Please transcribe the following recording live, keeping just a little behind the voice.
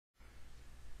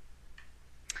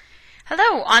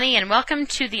Hello, Ani, and welcome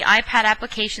to the iPad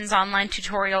Applications online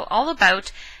tutorial all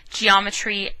about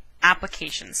geometry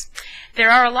applications.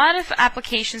 There are a lot of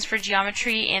applications for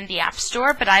geometry in the App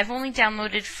Store, but I've only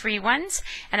downloaded free ones,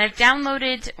 and I've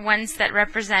downloaded ones that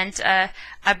represent a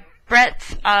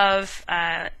breadth of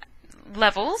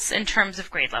levels in terms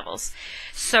of grade levels.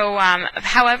 So,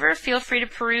 however, feel free to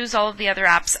peruse all of the other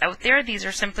apps out there. These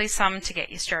are simply some to get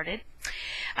you started.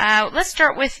 Let's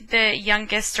start with the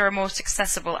youngest or most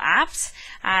accessible apps.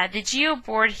 The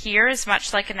GeoBoard here is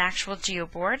much like an actual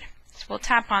GeoBoard. So we'll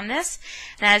tap on this,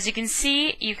 and as you can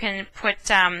see, you can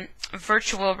put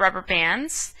virtual rubber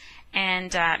bands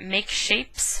and make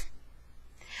shapes.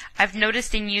 I've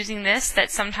noticed in using this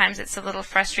that sometimes it's a little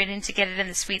frustrating to get it in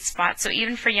the sweet spot. So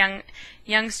even for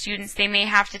young students, they may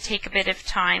have to take a bit of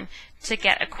time to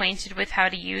get acquainted with how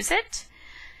to use it.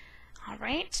 All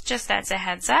right, just as a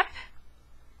heads up.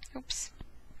 Oops.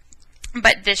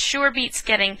 But this sure beats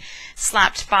getting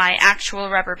slapped by actual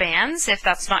rubber bands if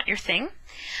that's not your thing.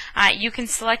 You can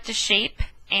select a shape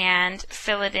and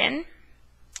fill it in.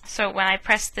 So when I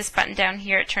pressed this button down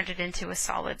here, it turned it into a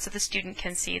solid so the student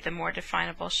can see the more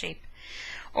definable shape.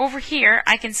 Over here,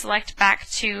 I can select back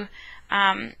to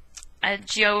by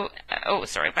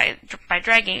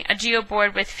dragging a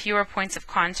GeoBoard with fewer points of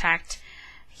contact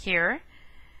here.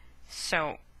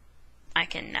 So I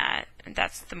can,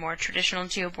 that's the more traditional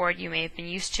GeoBoard you may have been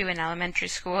used to in elementary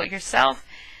school yourself.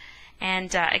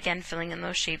 And again, filling in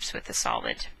those shapes with a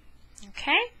solid.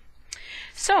 Okay,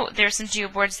 so there's some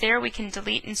GeoBoards there. We can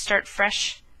delete and start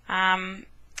fresh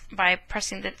by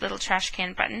pressing the little trash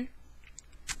can button.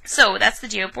 So that's the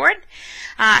GeoBoard.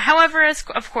 However,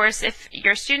 of course, if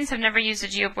your students have never used a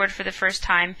GeoBoard for the first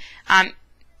time,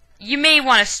 you may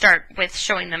want to start with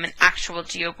showing them an actual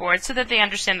GeoBoard so that they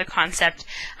understand the concept.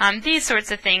 These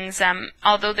sorts of things,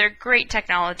 although they're great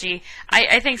technology,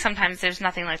 I think sometimes there's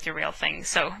nothing like the real thing.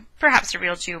 So perhaps a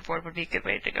real GeoBoard would be a good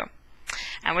way to go.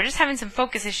 And we're just having some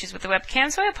focus issues with the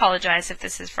webcam, so I apologize if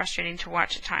this is frustrating to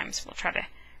watch at times. We'll try to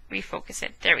refocus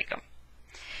it. There we go.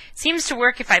 Seems to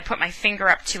work if I put my finger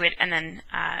up to it and then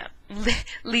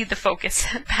lead the focus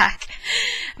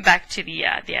back to the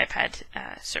iPad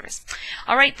service.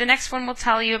 All right, the next one we'll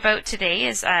tell you about today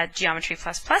is Geometry++.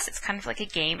 It's kind of like a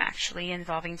game, actually,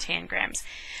 involving tangrams.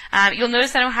 You'll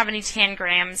notice I don't have any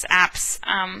tangrams apps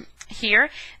here.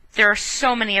 There are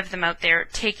so many of them out there.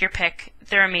 Take your pick.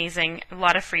 They're amazing. A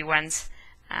lot of free ones.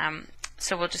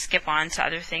 So we'll just skip on to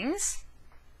other things.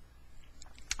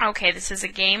 Okay, this is a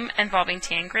game involving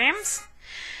tangrams.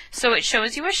 So it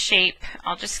shows you a shape.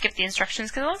 I'll just skip the instructions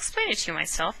because I'll explain it to you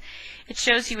myself. It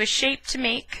shows you a shape to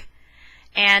make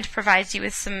and provides you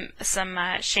with some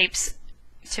shapes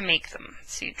to make them.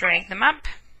 So you drag them up.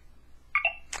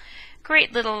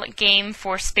 Great little game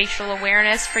for spatial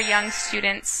awareness for young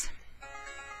students.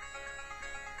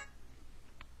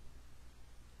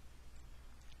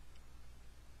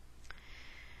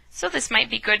 So this might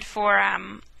be good for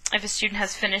if a student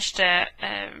has finished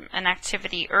an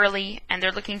activity early and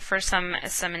they're looking for some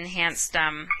enhanced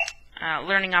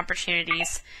learning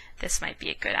opportunities. This might be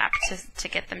a good app to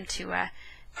get them to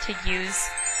use.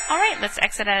 All right, let's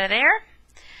exit out of there.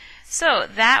 So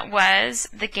that was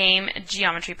the game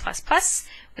Geometry++.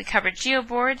 We covered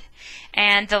GeoBoard,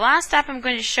 and the last app I'm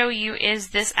going to show you is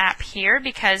this app here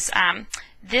because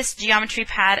this Geometry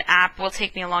Pad app will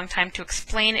take me a long time to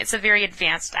explain. It's a very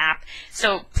advanced app,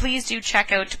 so please do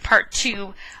check out part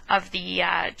 2 of the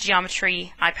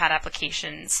Geometry iPad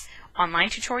Applications online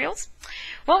tutorials.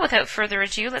 Well, without further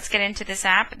ado, let's get into this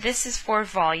app. This is for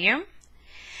volume,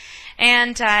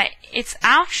 and it's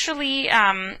actually,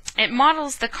 it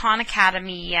models the Khan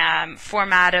Academy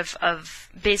format of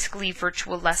basically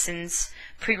virtual lessons,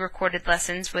 pre-recorded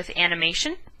lessons with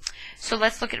animation. So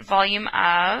let's look at volume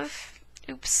of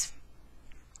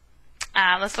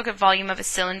let's look at volume of a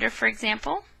cylinder, for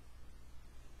example.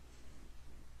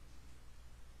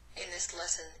 In this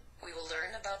lesson, we will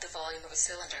learn about the volume of a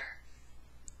cylinder.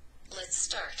 Let's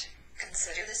start.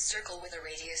 Consider this circle with a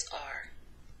radius r.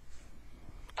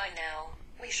 By now,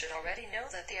 we should already know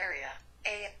that the area,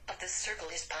 A, of this circle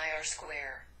is pi r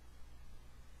square.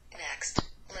 Next,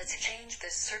 let's change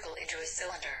this circle into a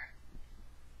cylinder.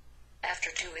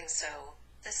 After doing so,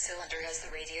 the cylinder has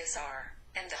the radius r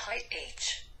and the height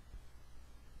h.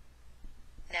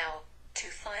 Now, to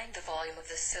find the volume of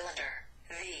the cylinder,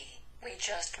 V, we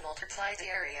just multiply the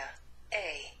area,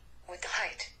 A, with the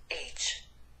height, h.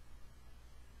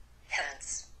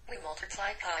 Hence, we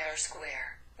multiply pi r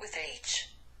square with h.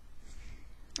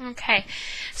 Okay,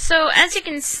 so as you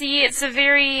can see, it's a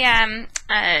very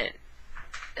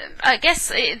I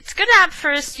guess it's a good app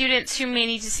for students who may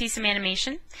need to see some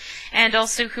animation, and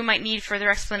also who might need further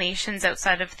explanations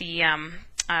outside of the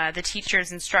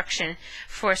teacher's instruction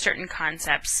for certain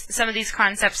concepts. Some of these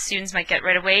concepts students might get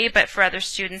right away, but for other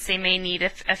students they may need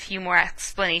a few more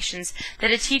explanations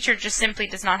that a teacher just simply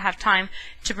does not have time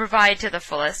to provide to the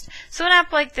fullest. So an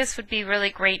app like this would be really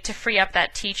great to free up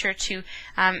that teacher to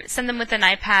send them with an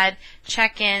iPad,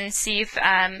 check in, see if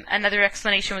another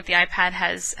explanation with the iPad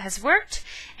has worked,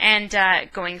 and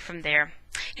going from there.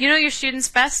 You know your students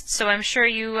best, so I'm sure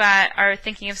you are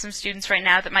thinking of some students right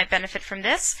now that might benefit from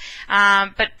this,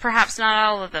 but perhaps not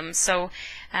all of them. So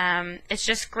it's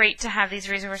just great to have these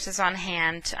resources on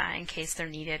hand in case they're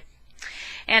needed.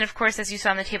 And of course, as you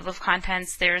saw in the table of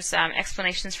contents, there's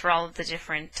explanations for all of the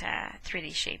different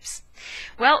 3D shapes.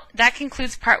 Well, that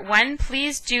concludes part 1.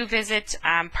 Please do visit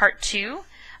part 2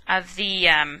 of the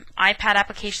iPad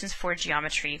applications for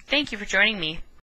geometry. Thank you for joining me.